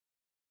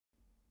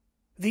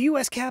The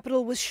U.S.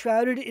 Capitol was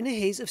shrouded in a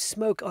haze of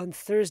smoke on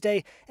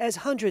Thursday as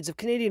hundreds of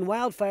Canadian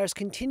wildfires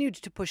continued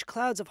to push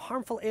clouds of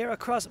harmful air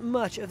across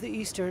much of the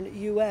eastern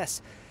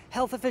U.S.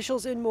 Health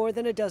officials in more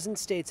than a dozen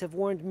states have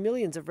warned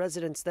millions of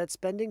residents that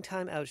spending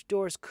time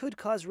outdoors could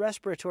cause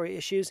respiratory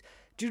issues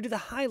due to the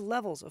high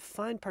levels of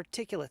fine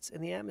particulates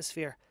in the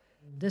atmosphere.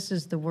 This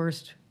is the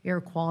worst air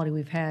quality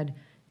we've had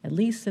at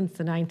least since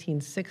the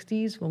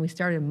 1960s when we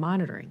started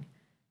monitoring.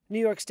 New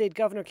York State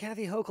Governor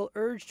Kathy Hochul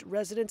urged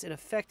residents in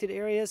affected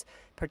areas,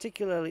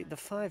 particularly the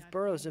 5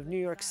 boroughs of New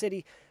York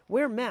City,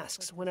 wear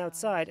masks when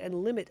outside and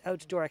limit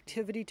outdoor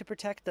activity to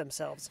protect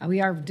themselves. We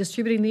are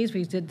distributing these.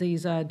 We did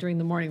these during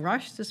the morning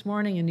rush this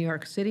morning in New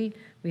York City.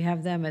 We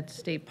have them at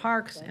state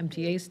parks,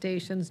 MTA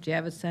stations,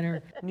 Javits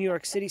Center. New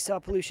York City saw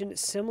pollution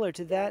similar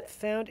to that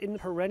found in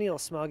perennial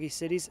smoggy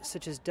cities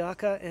such as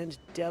Dhaka and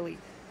Delhi,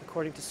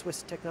 according to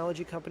Swiss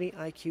technology company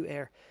IQ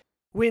Air.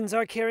 Winds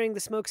are carrying the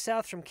smoke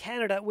south from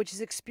Canada, which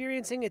is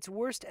experiencing its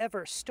worst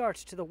ever start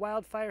to the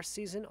wildfire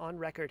season on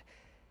record.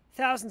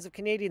 Thousands of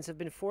Canadians have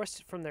been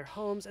forced from their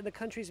homes, and the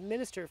country's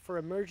Minister for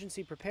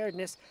Emergency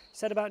Preparedness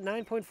said about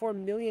 9.4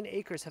 million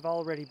acres have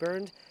already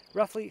burned,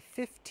 roughly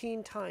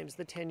 15 times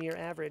the 10-year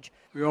average.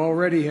 We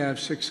already have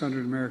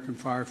 600 American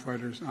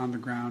firefighters on the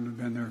ground and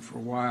been there for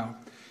a while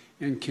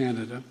in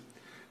Canada,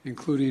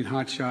 including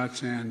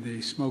hotshots and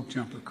the smoke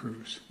jumper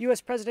crews.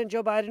 U.S. President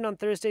Joe Biden on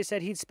Thursday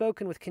said he'd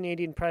spoken with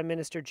Canadian Prime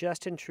Minister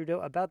Justin Trudeau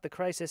about the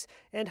crisis,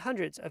 and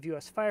hundreds of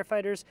U.S.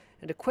 firefighters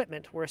and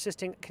equipment were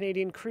assisting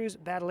Canadian crews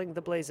battling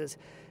the blazes.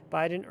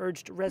 Biden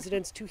urged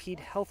residents to heed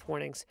health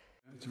warnings.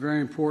 It's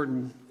very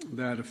important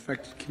that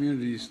affected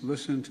communities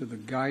listen to the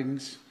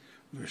guidance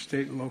of their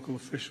state and local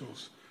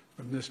officials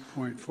from this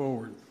point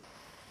forward.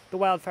 The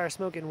wildfire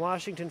smoke in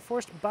Washington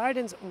forced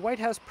Biden's White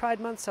House Pride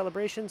Month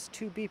celebrations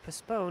to be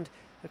postponed,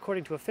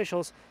 according to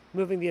officials,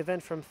 moving the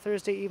event from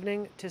Thursday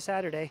evening to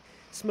Saturday.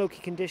 Smoky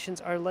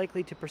conditions are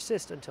likely to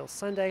persist until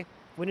Sunday,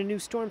 when a new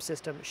storm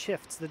system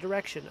shifts the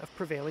direction of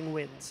prevailing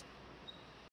winds.